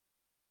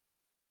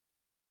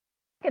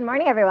Good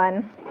morning,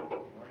 everyone.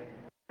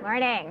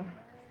 Morning.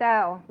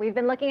 So, we've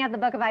been looking at the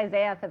book of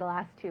Isaiah for the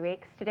last 2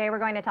 weeks. Today we're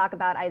going to talk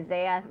about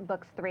Isaiah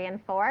books 3 and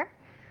 4,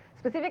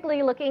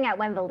 specifically looking at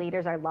when the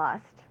leaders are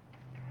lost.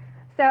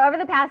 So, over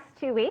the past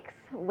 2 weeks,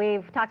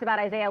 we've talked about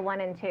Isaiah 1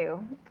 and 2.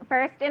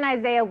 First, in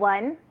Isaiah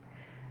 1,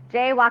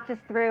 Jay walked us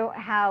through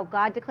how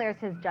God declares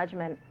his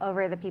judgment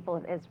over the people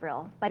of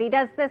Israel. But he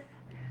does this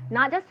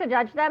not just to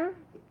judge them,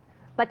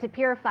 but to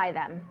purify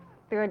them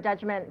through a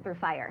judgment through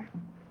fire.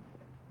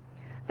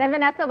 Then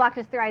Vanessa walked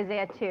us through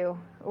Isaiah 2,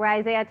 where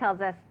Isaiah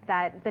tells us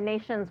that the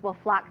nations will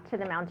flock to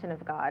the mountain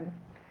of God.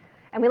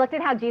 And we looked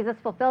at how Jesus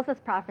fulfills this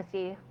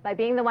prophecy by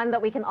being the one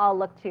that we can all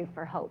look to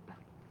for hope.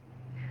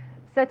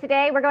 So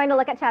today we're going to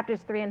look at chapters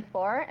 3 and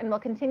 4, and we'll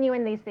continue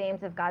in these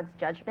themes of God's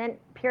judgment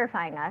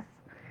purifying us.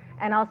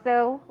 And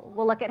also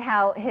we'll look at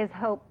how his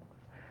hope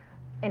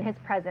in his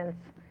presence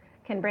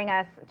can bring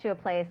us to a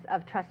place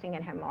of trusting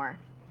in him more.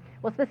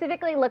 We'll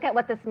specifically look at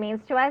what this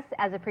means to us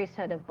as a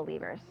priesthood of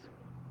believers.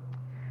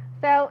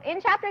 So in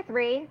chapter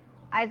 3,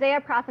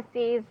 Isaiah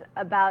prophesies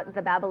about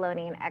the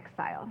Babylonian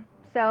exile.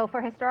 So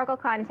for historical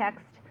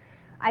context,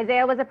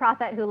 Isaiah was a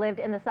prophet who lived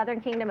in the southern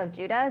kingdom of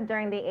Judah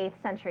during the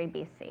 8th century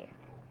BC.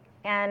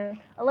 And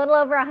a little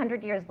over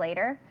 100 years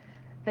later,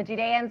 the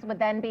Judeans would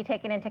then be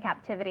taken into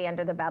captivity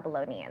under the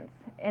Babylonians.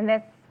 In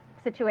this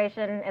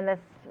situation, in this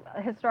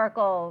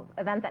historical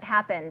event that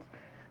happened,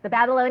 the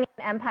Babylonian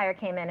Empire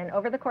came in, and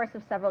over the course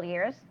of several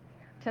years,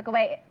 took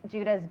away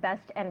Judah's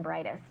best and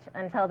brightest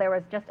until there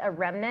was just a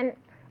remnant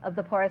of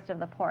the poorest of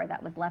the poor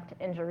that was left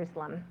in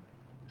Jerusalem.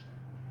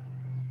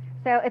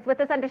 So it's with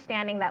this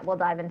understanding that we'll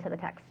dive into the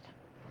text.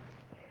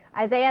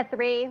 Isaiah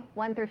 3,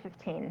 1 through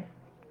 15.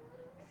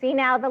 See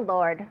now the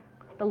Lord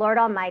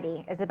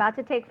Almighty, is about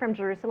to take from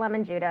Jerusalem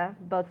and Judah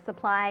both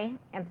supply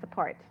and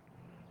support,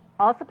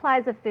 all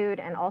supplies of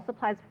food and all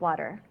supplies of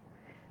water,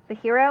 the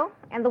hero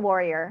and the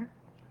warrior,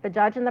 the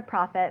judge and the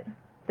prophet,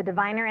 the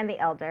diviner and the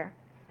elder,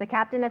 the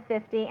captain of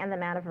 50 and the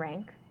man of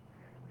rank,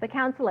 the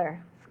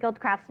counselor, skilled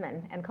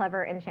craftsman, and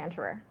clever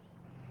enchanter.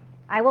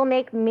 I will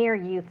make mere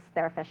youths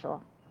their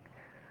official.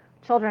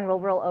 Children will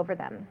rule over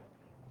them.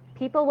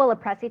 People will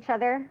oppress each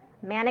other,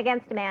 man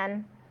against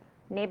man,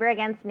 neighbor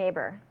against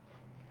neighbor.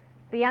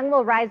 The young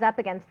will rise up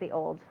against the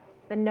old,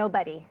 the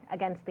nobody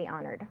against the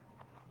honored.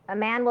 A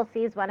man will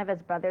seize one of his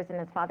brothers in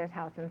his father's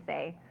house and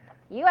say,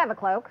 "You have a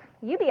cloak,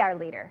 you be our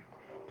leader.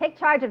 Take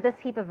charge of this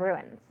heap of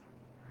ruins."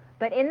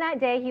 But in that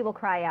day he will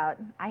cry out,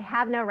 "I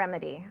have no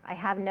remedy. I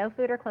have no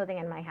food or clothing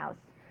in my house.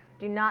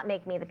 Do not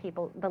make me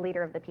the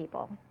leader of the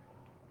people."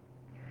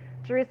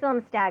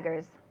 Jerusalem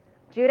staggers.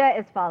 Judah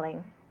is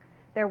falling.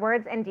 Their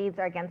words and deeds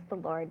are against the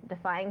Lord,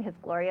 defying his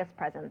glorious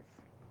presence.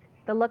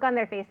 The look on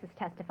their faces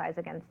testifies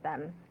against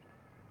them.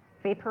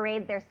 They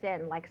parade their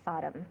sin like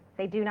Sodom.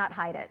 They do not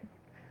hide it.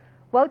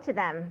 Woe to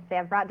them, they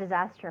have brought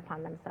disaster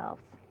upon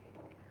themselves.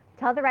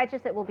 Tell the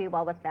righteous it will be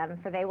well with them,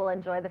 for they will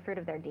enjoy the fruit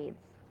of their deeds.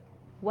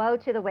 Woe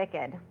to the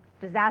wicked,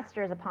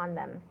 disaster is upon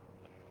them.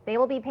 They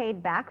will be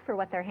paid back for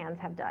what their hands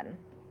have done.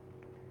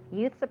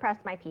 Youth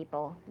suppress my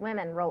people,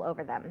 women rule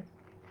over them.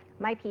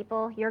 My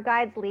people, your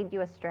guides lead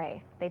you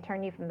astray. They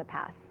turn you from the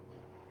path.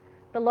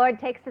 The Lord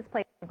takes his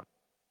place and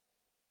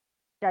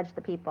judge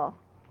the people.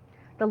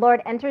 The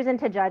Lord enters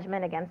into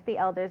judgment against the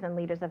elders and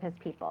leaders of his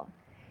people.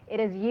 It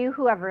is you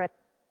who have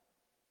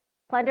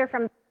plunder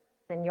from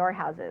in your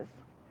houses.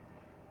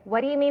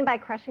 What do you mean by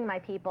crushing my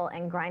people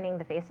and grinding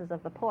the faces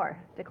of the poor,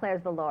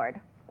 declares the Lord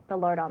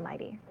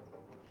Almighty.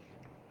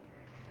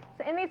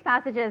 So in these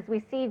passages, we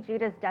see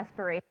Judah's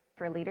desperation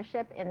for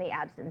leadership in the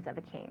absence of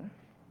a king.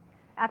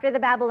 After the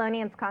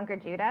Babylonians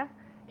conquered Judah,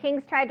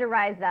 kings tried to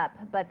rise up,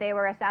 but they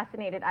were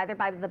assassinated either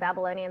by the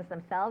Babylonians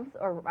themselves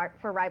or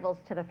for rivals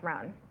to the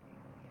throne.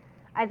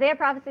 Isaiah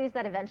prophesies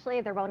that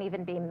eventually there won't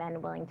even be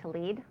men willing to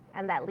lead,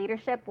 and that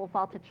leadership will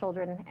fall to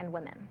children and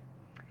women.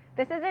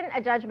 This isn't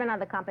a judgment on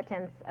the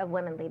competence of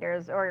women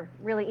leaders or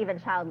really even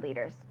child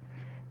leaders.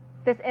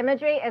 This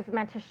imagery is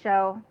meant to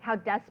show how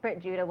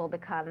desperate Judah will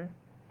become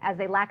as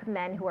they lack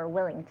men who are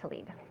willing to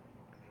lead.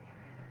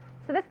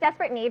 So this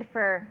desperate need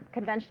for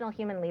conventional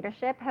human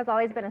leadership has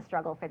always been a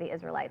struggle for the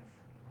Israelites.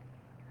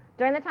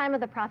 During the time of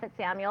the prophet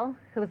Samuel,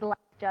 who was the last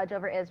judge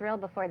over Israel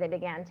before they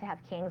began to have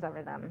kings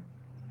over them,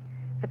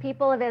 the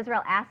people of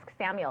Israel asked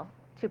Samuel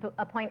to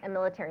appoint a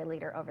military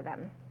leader over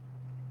them.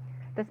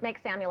 This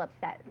makes Samuel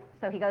upset,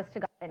 so he goes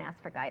to God and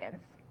asks for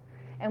guidance.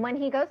 And when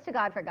he goes to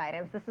God for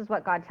guidance, this is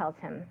what God tells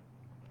him.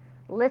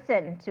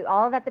 Listen to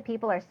all that the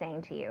people are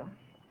saying to you.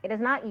 It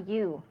is not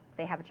you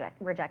they have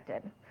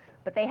rejected,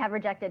 but they have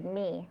rejected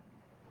me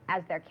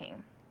as their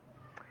king.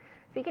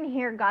 So you can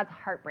hear God's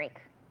heartbreak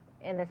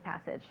in this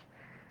passage.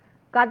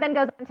 God then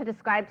goes on to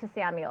describe to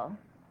Samuel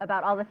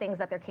about all the things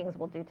that their kings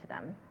will do to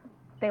them.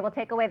 They will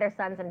take away their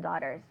sons and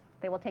daughters.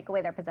 They will take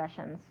away their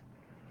possessions.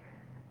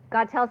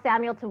 God tells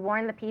Samuel to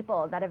warn the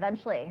people that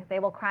eventually they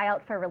will cry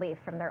out for relief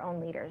from their own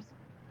leaders.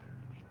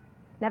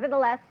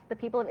 Nevertheless, the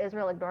people of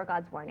Israel ignore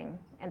God's warning,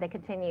 and they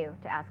continue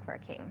to ask for a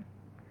king.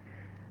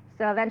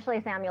 So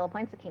eventually Samuel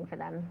appoints a king for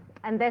them,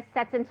 and this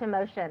sets into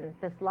motion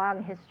this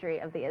long history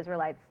of the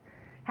Israelites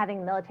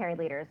having military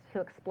leaders who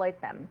exploit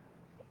them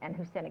and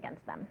who sin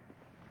against them.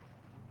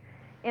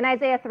 In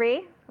Isaiah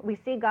 3, we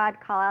see God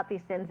call out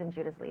these sins in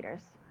Judah's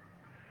leaders.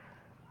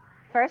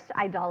 First,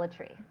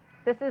 idolatry.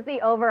 This is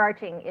the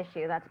overarching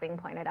issue that's being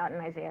pointed out in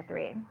Isaiah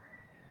 3.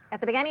 At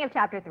the beginning of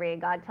chapter 3,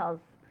 God tells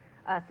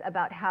us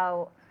about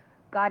how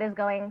God is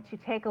going to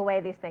take away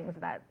these things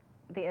that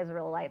the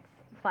Israelites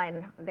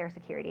find their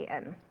security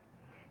in.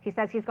 He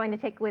says he's going to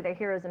take away their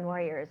heroes and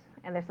warriors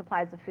and their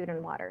supplies of food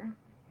and water.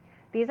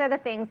 These are the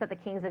things that the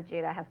kings of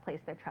Judah have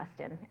placed their trust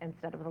in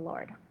instead of the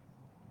Lord.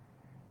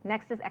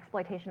 Next is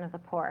exploitation of the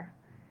poor.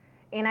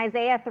 In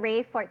Isaiah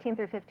 3, 14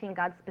 through 15,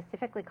 God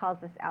specifically calls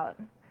this out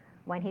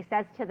when he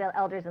says to the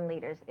elders and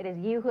leaders, "It is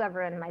you who have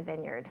ruined my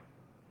vineyard.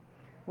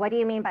 What do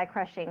you mean by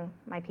crushing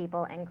my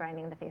people and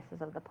grinding the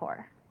faces of the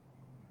poor?"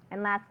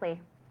 And lastly,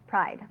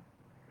 pride.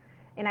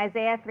 In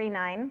Isaiah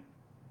 3:9,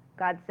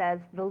 God says,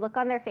 "The look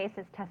on their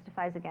faces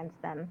testifies against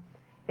them.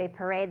 They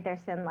parade their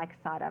sin like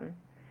Sodom.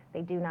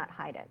 They do not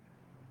hide it."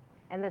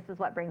 And this is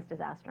what brings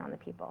disaster on the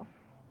people.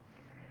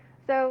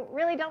 So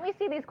really, don't we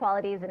see these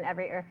qualities in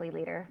every earthly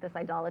leader? This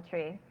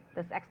idolatry,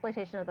 this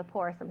exploitation of the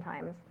poor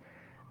sometimes,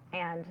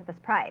 and this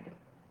pride.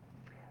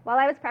 While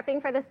I was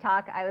prepping for this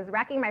talk, I was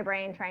racking my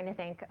brain trying to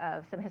think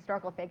of some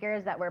historical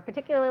figures that were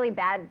particularly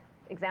bad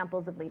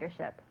examples of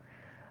leadership.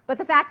 But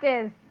the fact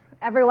is,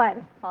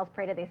 everyone falls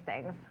prey to these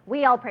things.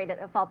 We all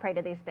fall prey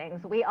to these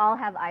things. We all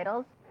have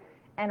idols,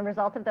 and a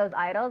result of those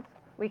idols,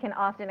 we can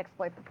often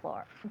exploit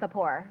the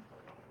poor.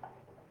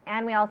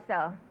 And we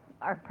also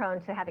are prone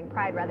to having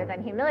pride rather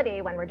than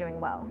humility when we're doing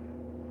well.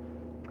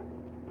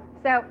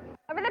 So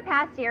over the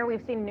past year,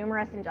 we've seen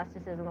numerous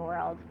injustices in the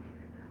world.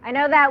 I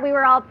know that we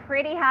were all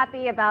pretty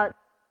happy about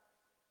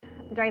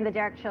during the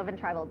Derek Chauvin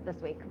trial this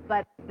week,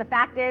 but the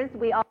fact is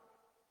we all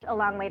have a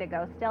long way to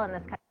go still in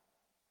this country,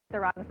 the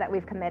wrongs that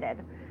we've committed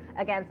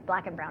against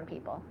black and brown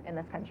people in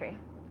this country.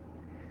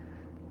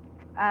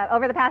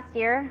 Over the past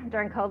year,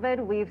 during COVID,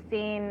 we've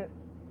seen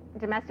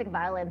domestic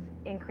violence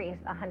increase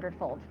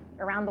 100-fold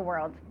around the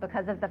world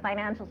because of the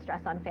financial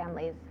stress on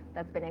families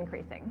that's been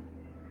increasing.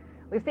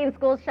 We've seen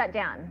schools shut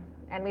down,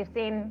 and we've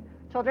seen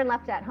children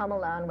left at home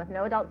alone with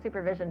no adult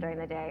supervision during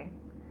the day.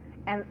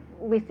 And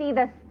we see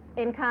this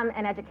income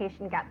and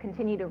education gap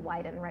continue to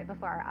widen right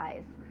before our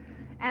eyes.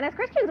 And as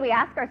Christians, we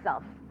ask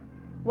ourselves,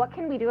 what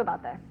can we do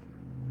about this?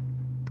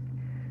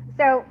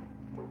 So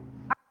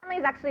our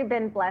family's actually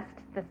been blessed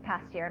this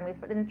past year, and we've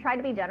been trying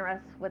to be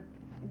generous with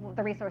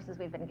the resources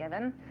we've been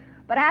given.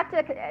 But I have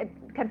to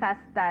confess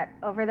that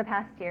over the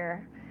past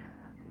year,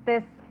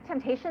 this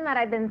temptation that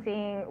I've been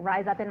seeing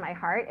rise up in my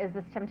heart is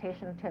this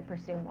temptation to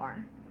pursue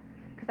more.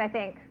 Because I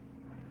think,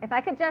 if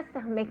I could just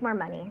make more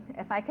money,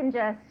 if I can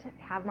just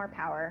have more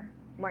power,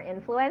 more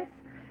influence,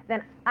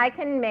 then I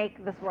can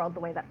make this world the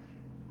way that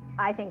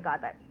I think God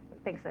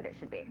thinks that it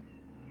should be.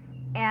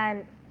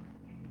 And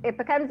it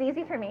becomes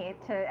easy for me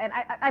to, and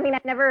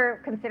I've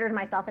never considered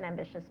myself an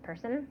ambitious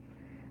person.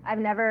 I've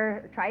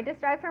never tried to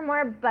strive for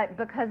more, but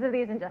because of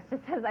these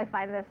injustices, I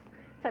find this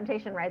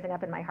temptation rising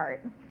up in my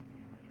heart.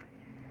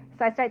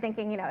 So I start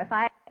thinking, if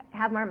I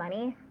have more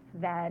money,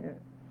 then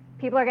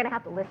people are going to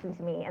have to listen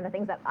to me and the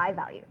things that I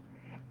value.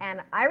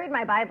 And I read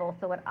my Bible,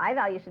 so what I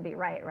value should be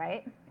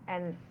right?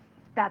 And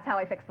that's how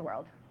I fix the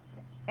world.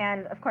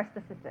 And of course,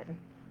 this is sin.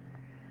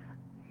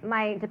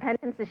 My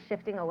dependence is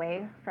shifting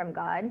away from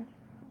God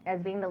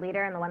as being the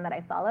leader and the one that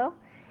I follow,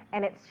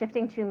 and it's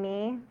shifting to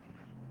me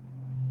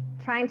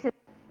trying to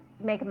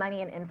make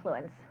money and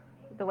influence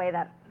the way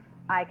that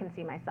I can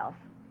see myself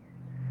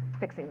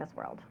fixing this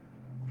world.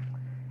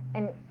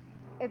 And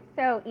it's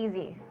so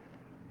easy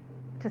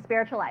to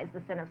spiritualize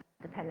the sin of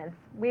dependence.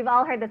 We've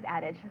all heard this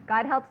adage,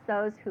 God helps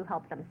those who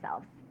help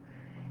themselves.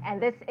 And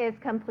this is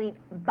complete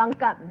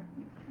bunkum.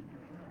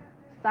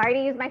 Sorry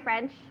to use my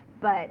French,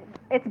 but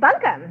it's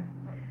bunkum.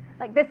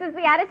 Like, this is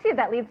the attitude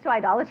that leads to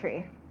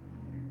idolatry.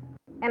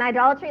 And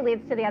idolatry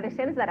leads to the other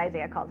sins that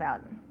Isaiah calls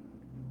out.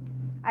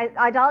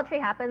 Idolatry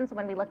happens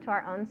when we look to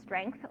our own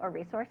strength or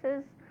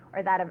resources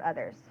or that of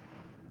others.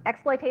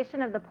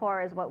 Exploitation of the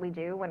poor is what we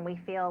do when we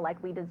feel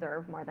like we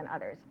deserve more than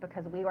others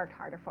because we worked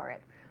harder for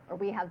it or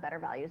we have better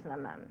values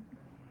than them.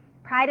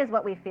 Pride is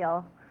what we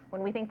feel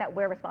when we think that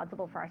we're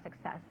responsible for our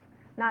success,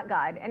 not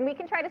God. And we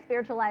can try to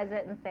spiritualize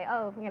it and say,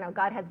 oh,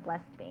 God has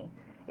blessed me.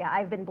 Yeah,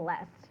 I've been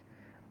blessed.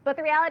 But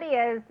the reality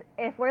is,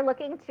 if we're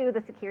looking to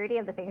the security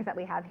of the things that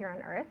we have here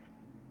on earth,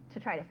 to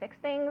try to fix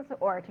things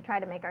or to try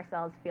to make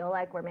ourselves feel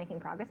like we're making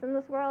progress in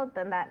this world,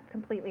 then that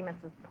completely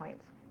misses the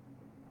point.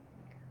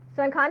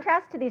 So in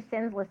contrast to these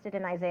sins listed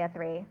in Isaiah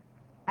 3,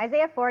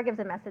 Isaiah 4 gives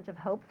a message of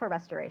hope for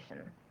restoration.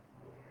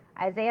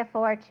 Isaiah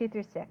 4, 2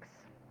 through 6.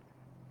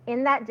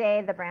 In that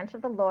day, the branch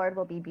of the Lord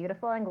will be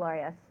beautiful and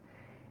glorious,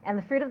 and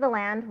the fruit of the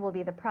land will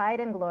be the pride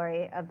and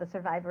glory of the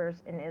survivors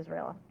in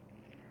Israel.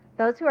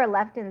 Those who are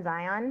left in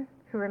Zion,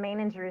 who remain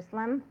in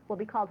Jerusalem, will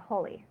be called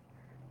holy,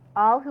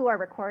 all who are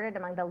recorded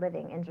among the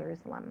living in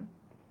Jerusalem.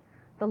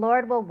 The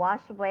Lord will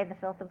wash away the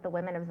filth of the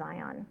women of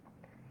Zion.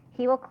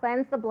 He will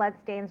cleanse the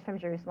bloodstains from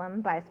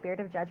Jerusalem by a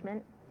spirit of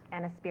judgment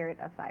and a spirit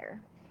of fire.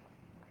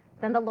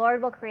 Then the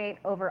Lord will create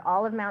over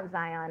all of Mount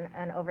Zion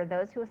and over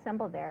those who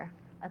assemble there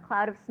a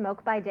cloud of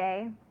smoke by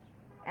day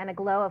and a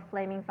glow of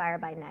flaming fire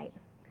by night.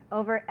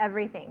 Over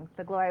everything,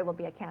 the glory will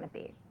be a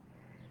canopy.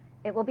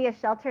 It will be a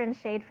shelter and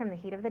shade from the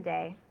heat of the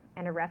day,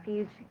 and a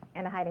refuge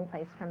and a hiding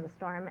place from the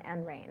storm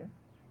and rain.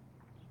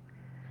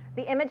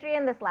 The imagery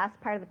in this last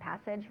part of the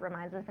passage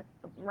reminds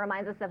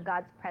us of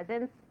God's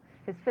presence,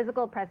 his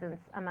physical presence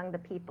among the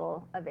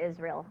people of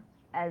Israel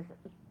as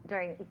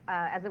they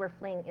were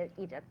fleeing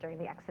Egypt during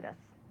the Exodus.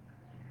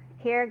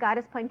 Here, God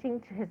is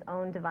pointing to his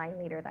own divine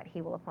leader that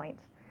he will appoint,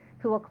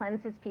 who will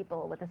cleanse his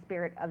people with a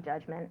spirit of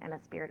judgment and a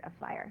spirit of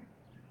fire.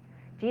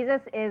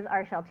 Jesus is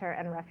our shelter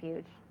and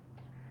refuge.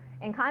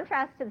 In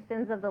contrast to the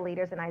sins of the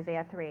leaders in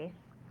Isaiah 3,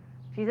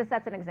 Jesus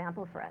sets an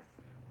example for us.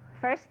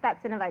 First,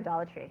 that sin of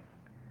idolatry.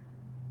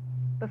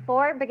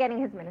 Before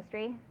beginning his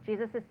ministry,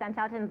 Jesus is sent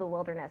out into the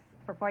wilderness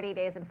for 40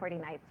 days and 40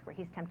 nights where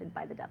he's tempted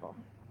by the devil.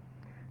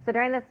 So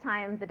during this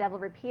time, the devil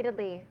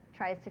repeatedly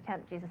tries to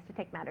tempt Jesus to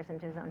take matters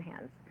into his own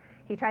hands.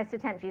 He tries to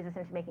tempt Jesus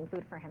into making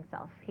food for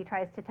himself. He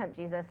tries to tempt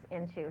Jesus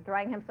into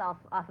throwing himself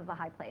off of a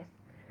high place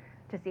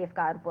to see if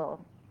God will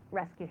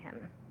rescue him.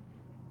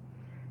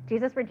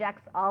 Jesus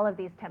rejects all of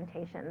these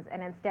temptations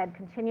and instead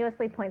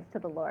continuously points to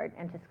the Lord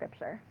and to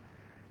Scripture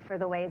for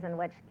the ways in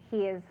which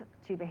he is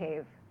to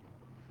behave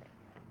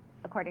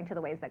according to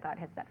the ways that God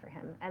has set for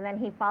him. And then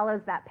he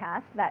follows that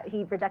path, that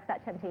he rejects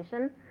that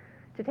temptation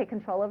to take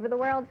control over the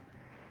world,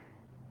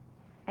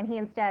 and he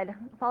instead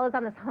follows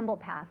on this humble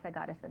path that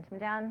God has sent him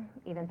down,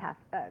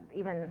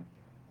 even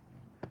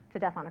to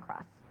death on a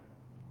cross.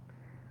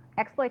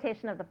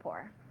 Exploitation of the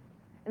poor.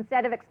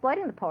 Instead of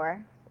exploiting the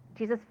poor,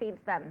 Jesus feeds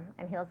them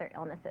and heals their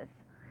illnesses.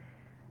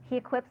 He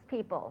equips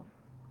people,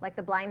 like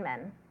the blind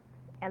men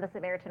and the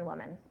Samaritan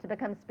woman, to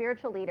become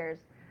spiritual leaders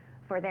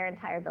for their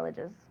entire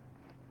villages.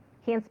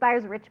 He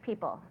inspires rich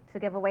people to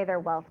give away their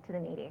wealth to the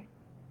needy.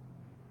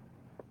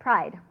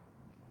 Pride.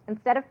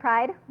 Instead of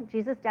pride,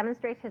 Jesus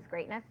demonstrates his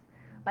greatness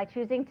by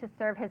choosing to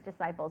serve his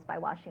disciples by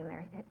washing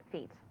their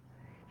feet.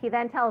 He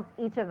then tells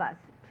each of us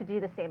to do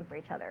the same for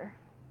each other.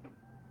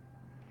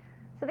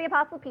 So the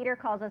Apostle Peter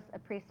calls us a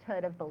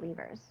priesthood of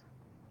believers.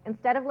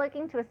 Instead of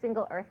looking to a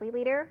single earthly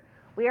leader,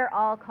 we are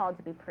all called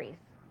to be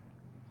priests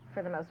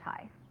for the Most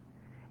High.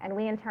 And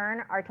we in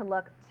turn are to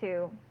look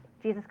to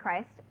Jesus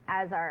Christ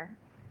as our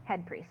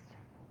head priest.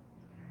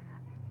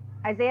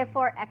 Isaiah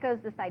 4 echoes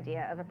this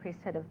idea of a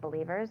priesthood of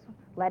believers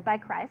led by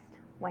Christ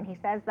when he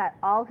says that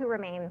all who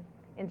remain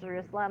in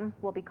Jerusalem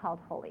will be called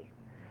holy.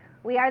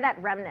 We are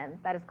that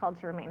remnant that is called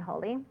to remain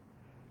holy,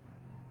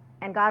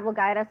 and God will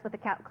guide us with a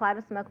cloud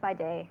of smoke by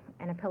day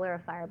and a pillar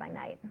of fire by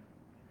night.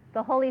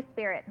 The Holy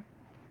Spirit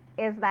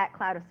is that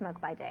cloud of smoke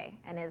by day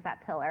and is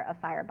that pillar of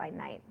fire by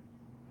night.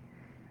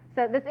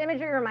 So this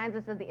imagery reminds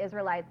us of the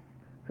Israelites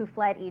who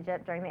fled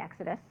Egypt during the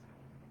Exodus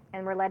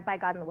and were led by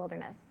God in the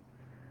wilderness.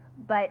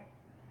 But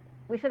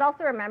we should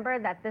also remember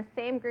that this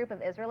same group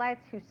of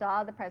Israelites who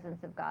saw the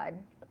presence of God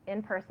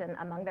in person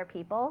among their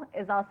people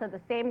is also the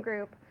same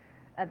group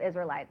of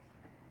Israelites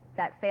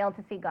that failed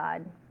to see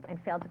God and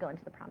failed to go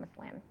into the promised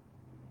land.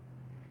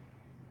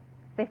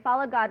 They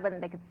followed God when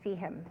they could see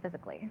him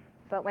physically,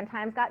 but when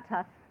times got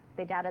tough,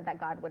 they doubted that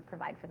God would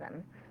provide for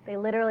them. They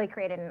literally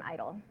created an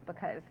idol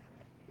because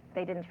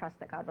they didn't trust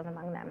that God was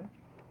among them,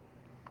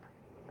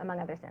 among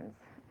other sins.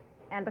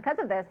 And because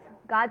of this,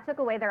 God took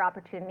away their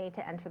opportunity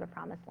to enter the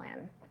promised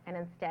land, and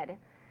instead,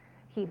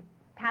 he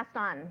passed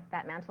on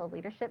that mantle of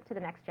leadership to the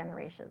next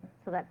generation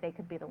so that they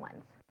could be the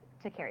ones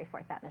to carry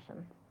forth that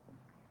mission.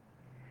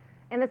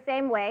 In the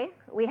same way,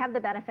 we have the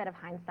benefit of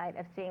hindsight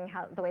of seeing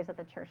how the ways that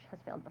the church has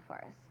failed before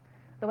us,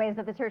 the ways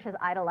that the church has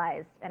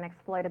idolized and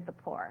exploited the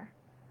poor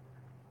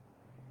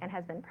and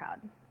has been proud.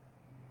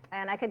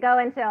 And I could go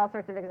into all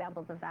sorts of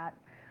examples of that,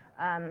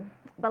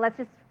 but let's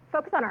just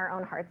focus on our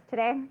own hearts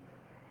today.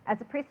 As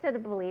a priesthood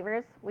of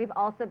believers, we've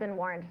also been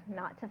warned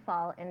not to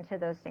fall into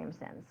those same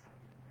sins.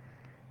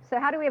 So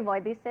how do we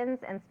avoid these sins,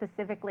 and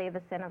specifically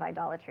the sin of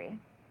idolatry?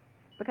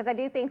 Because I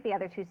do think the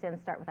other two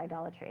sins start with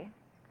idolatry.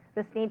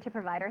 This need to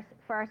provide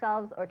for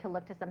ourselves or to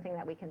look to something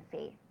that we can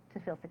see to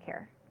feel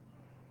secure,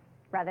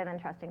 rather than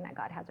trusting that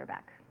God has our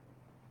back.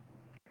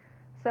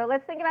 So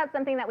let's think about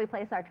something that we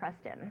place our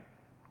trust in.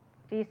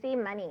 Do you see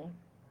money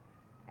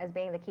as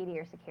being the key to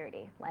your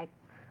security, like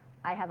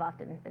I have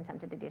often been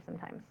tempted to do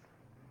sometimes?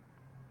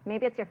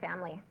 Maybe it's your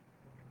family.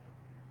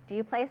 Do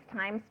you place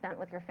time spent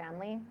with your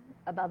family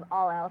above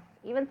all else,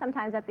 even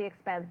sometimes at the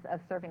expense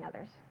of serving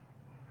others?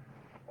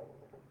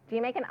 Do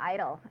you make an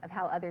idol of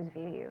how others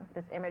view you,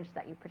 this image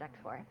that you project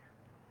forth?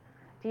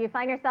 Do you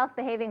find yourself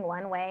behaving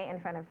one way in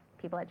front of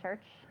people at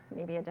church,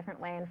 maybe a different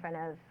way in front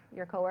of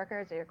your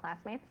coworkers or your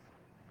classmates?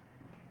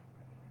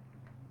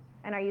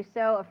 And are you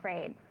so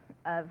afraid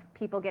of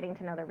people getting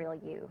to know the real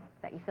you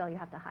that you feel you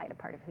have to hide a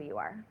part of who you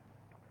are?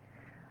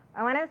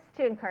 I want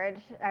to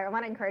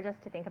encourage us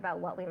to think about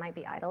what we might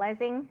be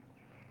idolizing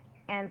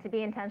and to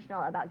be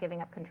intentional about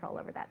giving up control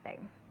over that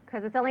thing.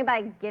 Because it's only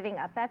by giving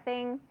up that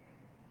thing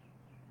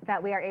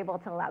that we are able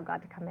to allow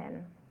God to come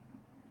in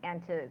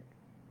and to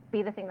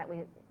be the thing that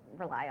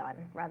rely on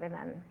rather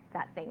than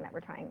that thing that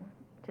we're trying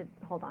to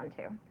hold on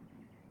to.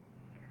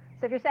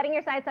 So if you're setting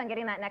your sights on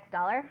getting that next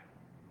dollar,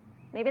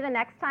 maybe the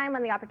next time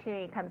when the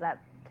opportunity comes up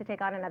to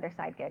take on another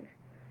side gig,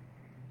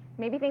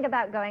 maybe think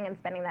about going and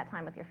spending that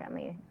time with your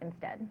family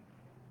instead.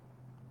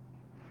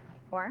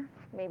 Or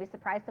maybe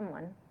surprise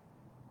someone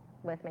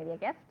with maybe a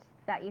gift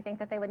that you think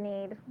that they would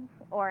need,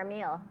 or a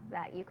meal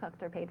that you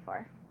cooked or paid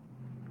for.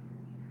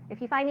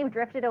 If you find you've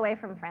drifted away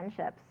from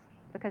friendships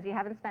because you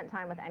haven't spent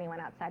time with anyone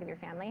outside of your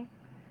family,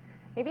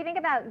 maybe think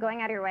about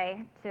going out of your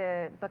way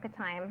to book a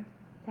time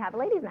to have a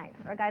ladies' night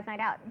or a guys' night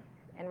out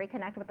and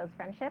reconnect with those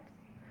friendships,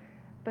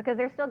 because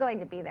they're still going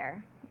to be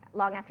there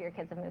long after your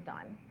kids have moved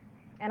on.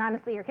 And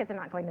honestly, your kids are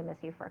not going to miss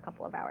you for a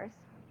couple of hours.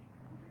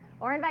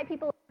 Or invite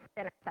people to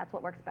dinner if that's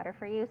what works better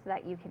for you, so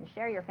that you can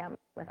share your family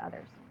with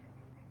others.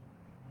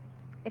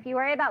 If you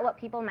worry about what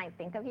people might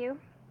think of you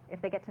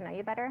if they get to know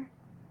you better,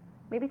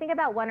 maybe think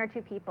about one or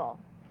two people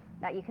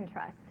that you can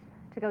trust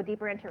to go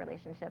deeper into a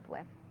relationship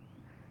with,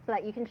 so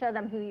that you can show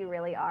them who you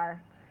really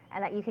are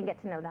and that you can get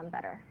to know them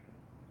better.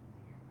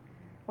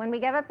 When we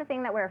give up the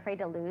thing that we're afraid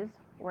to lose,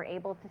 we're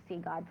able to see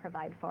God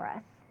provide for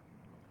us.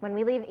 When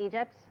we leave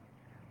Egypt,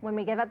 when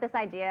we give up this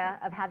idea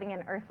of having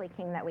an earthly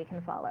king that we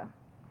can follow,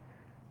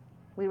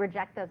 we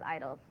reject those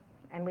idols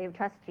and we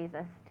trust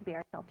Jesus to be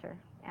our shelter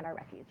and our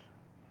refuge.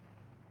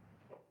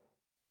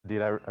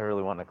 Dude, I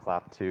really want to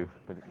clap too,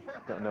 but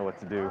don't know what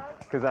to do,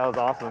 because that was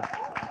awesome.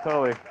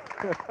 Totally.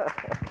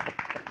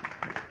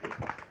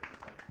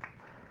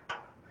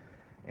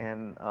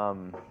 And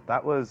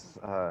that was,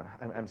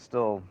 I'm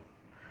still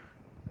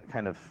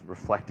kind of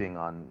reflecting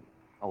on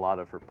a lot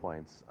of her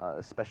points,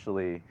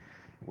 especially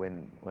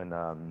when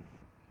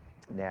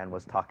Nan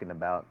was talking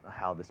about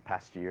how this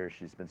past year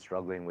she's been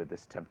struggling with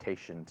this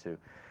temptation to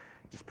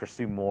just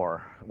pursue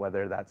more,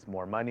 whether that's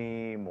more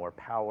money, more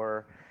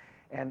power.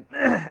 And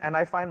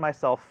I find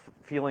myself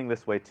feeling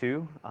this way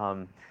too,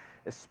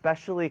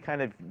 especially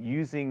kind of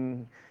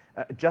using,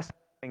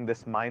 justifying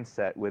this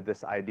mindset with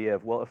this idea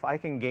of, well, if I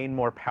can gain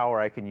more power,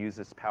 I can use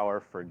this power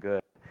for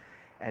good.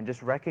 And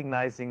just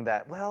recognizing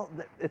that, well,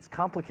 it's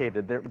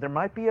complicated. There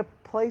might be a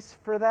place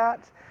for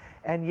that,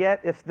 and yet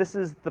if this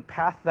is the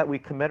path that we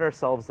commit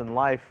ourselves in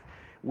life,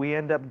 we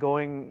end up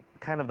going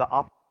kind of the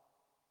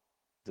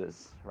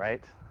opposite,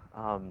 right?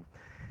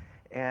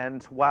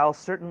 And while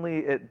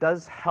certainly it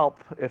does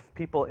help if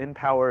people in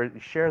power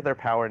share their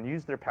power and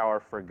use their power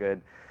for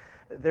good,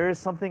 there is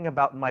something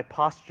about my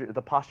posture,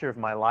 the posture of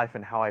my life,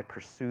 and how I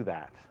pursue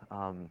that.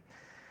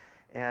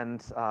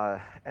 And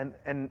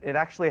it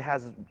actually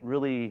has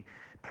really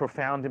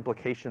profound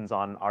implications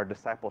on our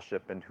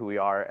discipleship and who we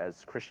are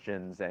as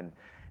Christians, and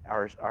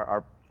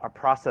our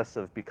process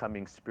of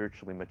becoming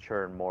spiritually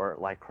mature and more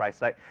like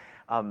Christ.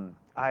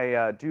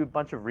 I do a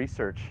bunch of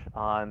research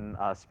on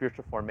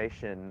spiritual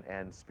formation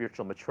and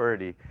spiritual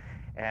maturity,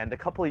 and a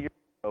couple of years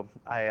ago,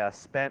 I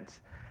spent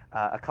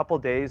a couple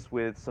days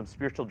with some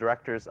spiritual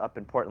directors up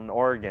in Portland,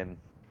 Oregon.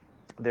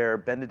 They're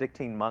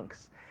Benedictine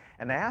monks,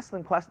 and I asked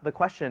them the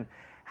question,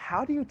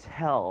 how do you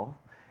tell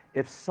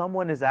if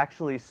someone is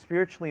actually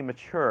spiritually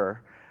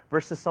mature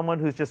versus someone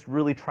who's just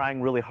really trying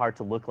really hard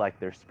to look like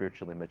they're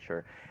spiritually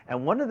mature?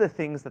 And one of the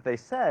things that they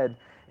said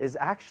is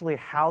actually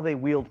how they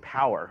wield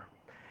power.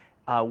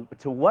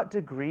 To what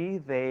degree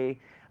they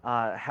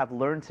have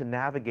learned to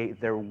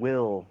navigate their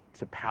will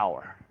to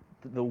power,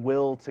 the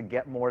will to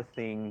get more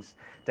things,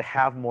 to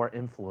have more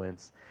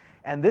influence.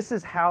 And this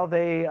is how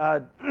they,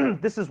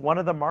 this is one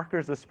of the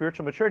markers of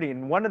spiritual maturity.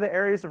 And one of the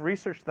areas of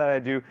research that I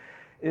do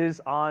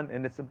is on,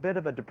 and it's a bit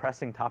of a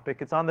depressing topic,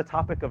 it's on the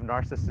topic of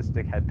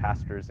narcissistic head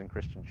pastors in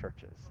Christian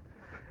churches.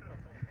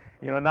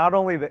 You know, not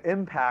only the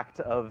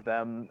impact of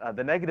them,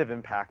 the negative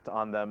impact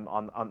on them,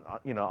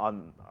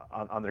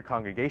 on their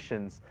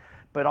congregations,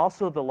 but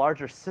also the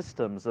larger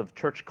systems of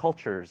church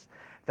cultures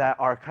that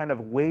are kind of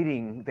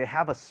waiting. They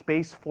have a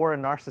space for a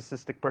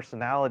narcissistic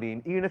personality,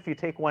 and even if you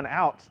take one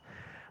out,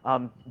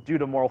 due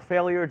to moral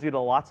failure, due to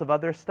lots of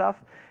other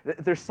stuff,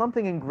 there's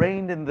something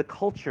ingrained in the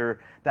culture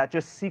that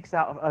just seeks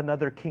out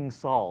another King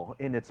Saul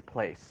in its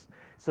place.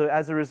 So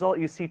as a result,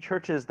 you see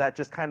churches that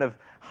just kind of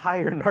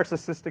hire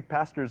narcissistic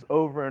pastors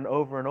over and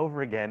over and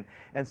over again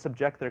and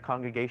subject their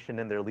congregation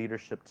and their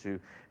leadership to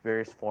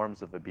various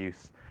forms of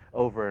abuse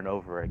over and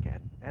over again.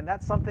 And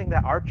that's something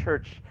that our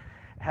church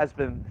has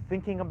been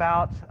thinking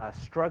about,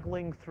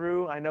 struggling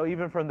through. I know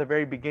even from the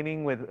very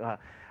beginning with,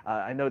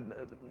 I know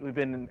we've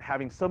been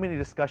having so many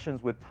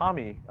discussions with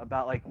Tommy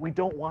about, like, we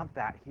don't want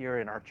that here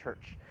in our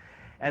church.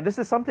 And this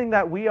is something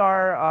that we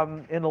are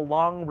in a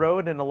long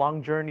road and a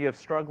long journey of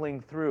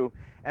struggling through.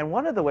 And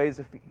one of the ways,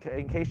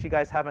 in case you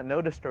guys haven't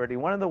noticed already,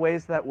 one of the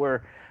ways that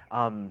we're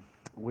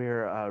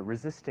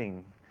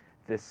resisting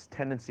this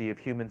tendency of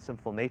human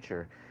sinful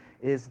nature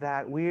is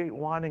that we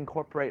want to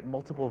incorporate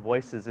multiple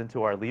voices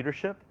into our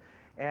leadership.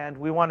 And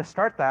we want to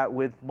start that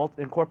with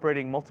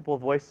incorporating multiple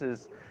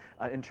voices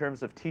in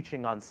terms of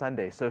teaching on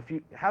Sunday. So if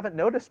you haven't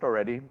noticed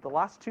already, the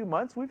last 2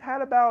 months, we've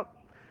had about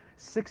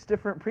 6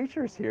 different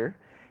preachers here.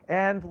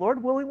 And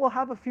Lord willing, we'll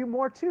have a few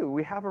more too.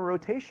 We have a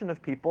rotation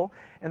of people,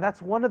 and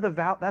that's one of the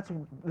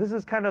this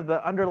is kind of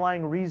the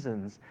underlying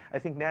reasons. I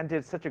think Nan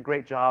did such a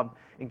great job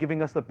in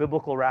giving us the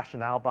biblical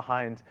rationale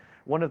behind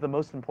one of the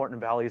most important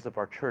values of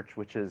our church,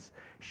 which is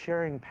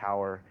sharing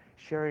power,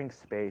 sharing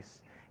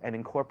space, and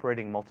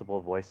incorporating multiple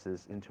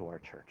voices into our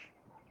church.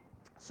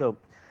 So,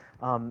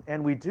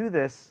 and we do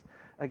this,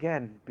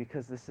 again,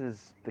 because this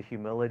is the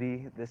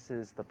humility, this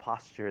is the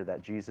posture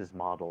that Jesus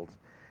modeled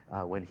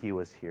when he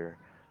was here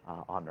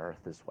on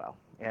earth as well.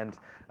 And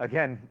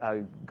again,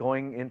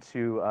 going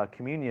into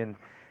communion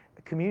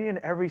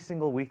every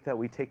single week that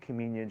we take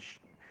communion,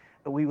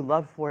 we would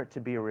love for it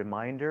to be a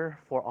reminder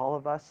for all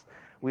of us.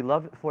 We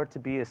love for it to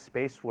be a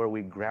space where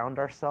we ground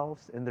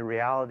ourselves in the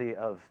reality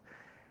of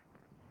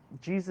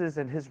Jesus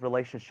and his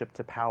relationship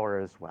to power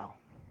as well.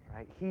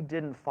 Right? He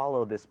didn't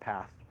follow this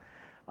path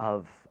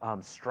of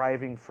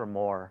striving for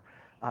more,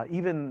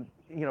 even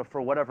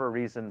for whatever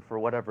reason, for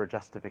whatever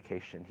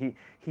justification.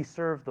 He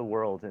served the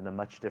world in a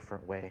much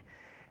different way.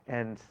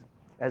 And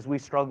as we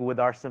struggle with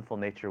our sinful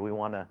nature, we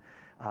want to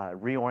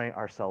reorient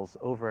ourselves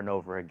over and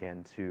over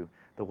again to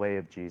the way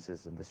of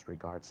Jesus in this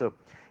regard. So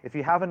if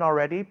you haven't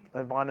already,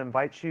 I want to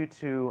invite you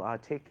to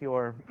take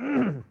your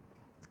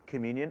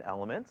communion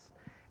elements.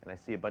 And I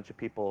see a bunch of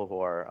people who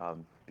are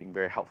being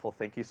very helpful.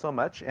 Thank you so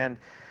much. And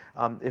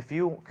if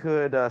you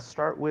could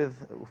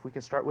if we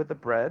can start with the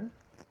bread.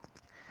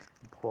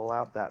 Pull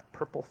out that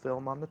purple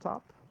film on the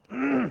top.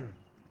 And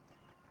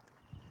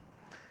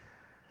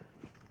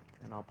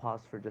I'll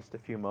pause for just a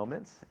few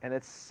moments. And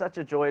it's such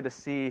a joy to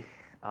see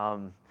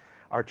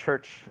our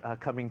church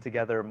coming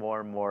together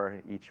more and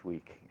more each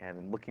week.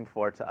 And looking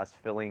forward to us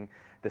filling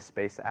this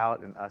space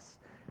out and us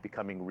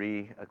becoming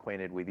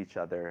reacquainted with each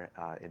other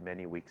in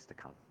many weeks to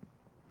come.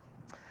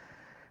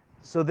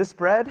 So this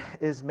bread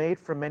is made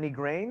from many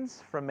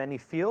grains, from many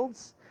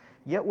fields,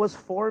 yet was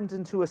formed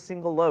into a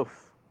single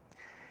loaf.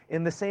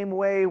 In the same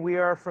way, we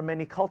are from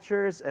many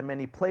cultures and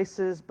many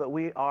places, but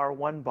we are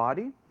one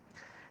body.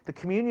 The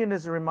communion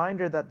is a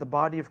reminder that the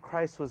body of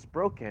Christ was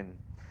broken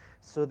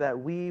so that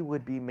we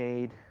would be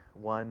made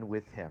one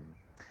with him.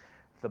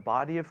 The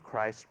body of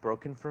Christ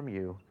broken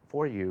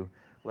for you,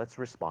 let's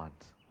respond.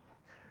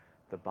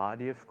 The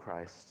body of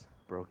Christ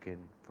broken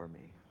for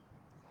me.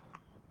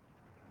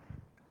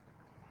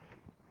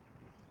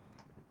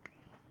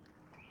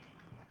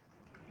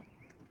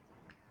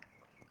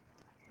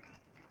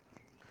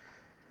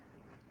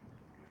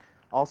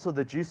 Also,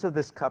 the juice of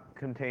this cup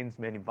contains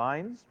many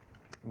vines,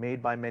 made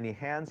by many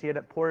hands, yet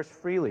it pours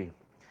freely.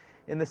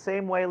 In the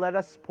same way, let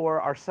us pour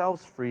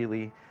ourselves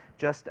freely,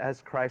 just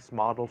as Christ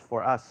modeled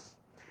for us.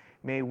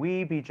 May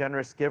we be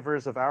generous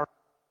givers of our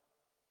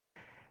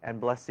and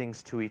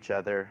blessings to each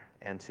other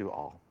and to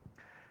all.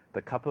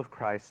 The cup of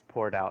Christ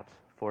poured out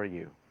for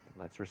you.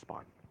 Let's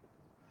respond.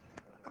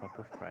 The cup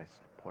of Christ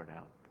poured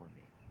out for me.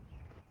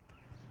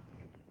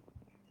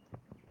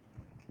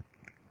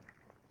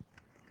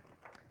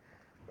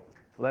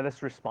 Let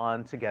us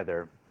respond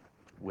together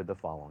with the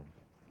following.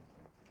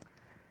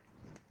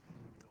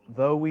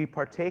 Though we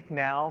partake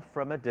now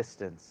from a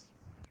distance,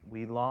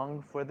 we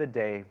long for the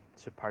day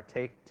to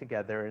partake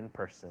together in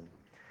person.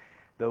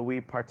 Though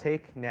we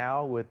partake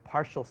now with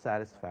partial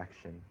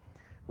satisfaction,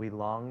 we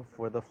long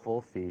for the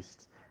full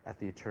feast at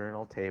the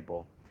eternal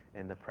table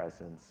in the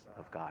presence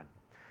of God.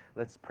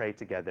 Let's pray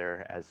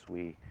together as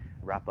we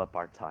wrap up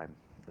our time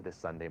for this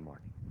Sunday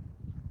morning.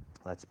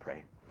 Let's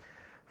pray.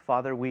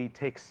 Father, we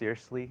take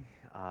seriously,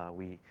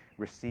 we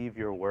receive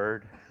your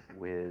word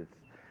with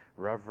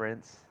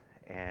reverence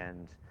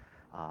and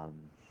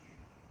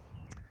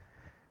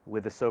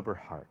with a sober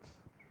heart.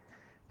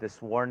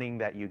 This warning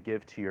that you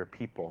give to your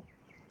people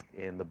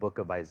in the book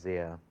of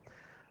Isaiah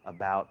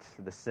about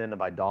the sin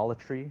of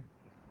idolatry,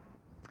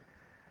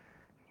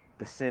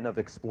 the sin of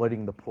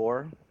exploiting the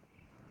poor,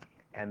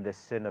 and the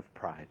sin of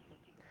pride.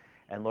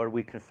 And Lord,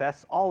 we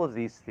confess all of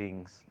these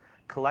things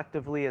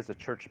collectively as a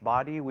church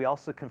body. We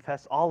also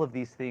confess all of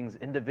these things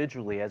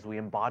individually as we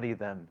embody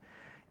them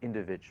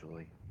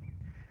individually.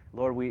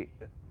 Lord, we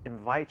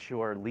invite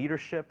your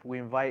leadership. We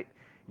invite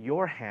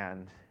your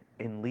hand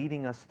in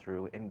leading us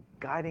through, in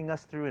guiding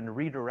us through, in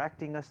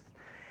redirecting us,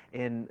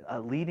 in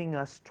leading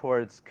us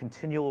towards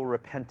continual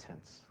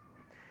repentance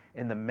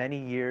in the many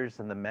years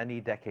and the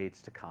many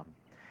decades to come.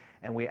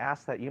 And we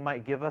ask that you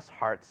might give us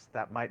hearts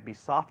that might be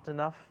soft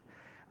enough,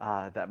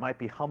 that might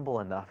be humble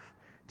enough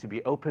to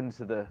be open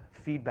to the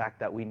feedback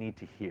that we need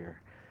to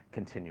hear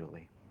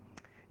continually.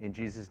 In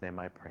Jesus' name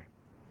I pray.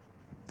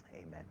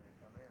 Amen.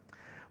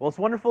 Well, it's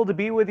wonderful to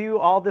be with you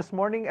all this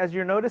morning. As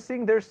you're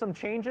noticing, there's some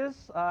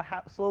changes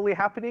slowly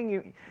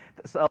happening,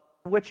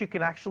 which you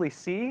can actually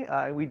see.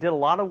 We did a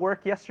lot of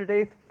work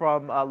yesterday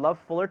from Love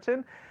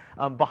Fullerton.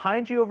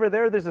 Behind you over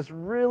there, there's this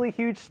really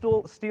huge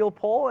steel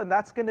pole, and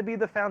that's going to be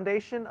the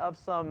foundation of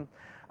some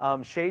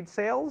shade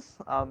sails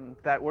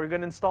that we're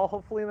going to install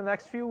hopefully in the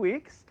next few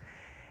weeks.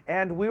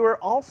 And we were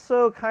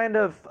also kind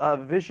of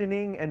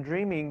visioning and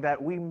dreaming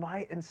that we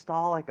might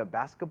install like a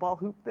basketball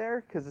hoop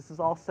there, because this is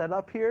all set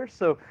up here.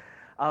 So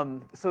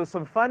So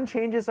some fun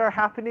changes are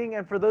happening,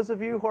 and for those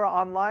of you who are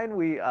online,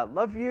 we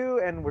love you,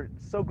 and we're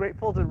so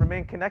grateful to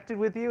remain connected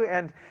with you.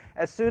 And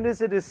as soon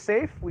as it is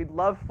safe, we'd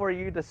love for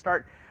you to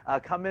start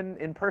coming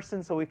in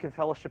person so we can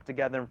fellowship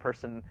together in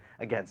person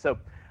again. So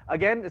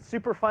again, it's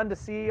super fun to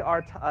see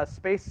our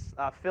space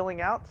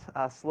filling out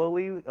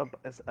slowly,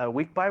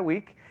 week by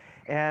week.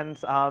 And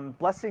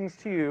blessings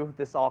to you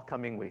this all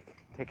coming week.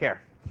 Take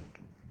care.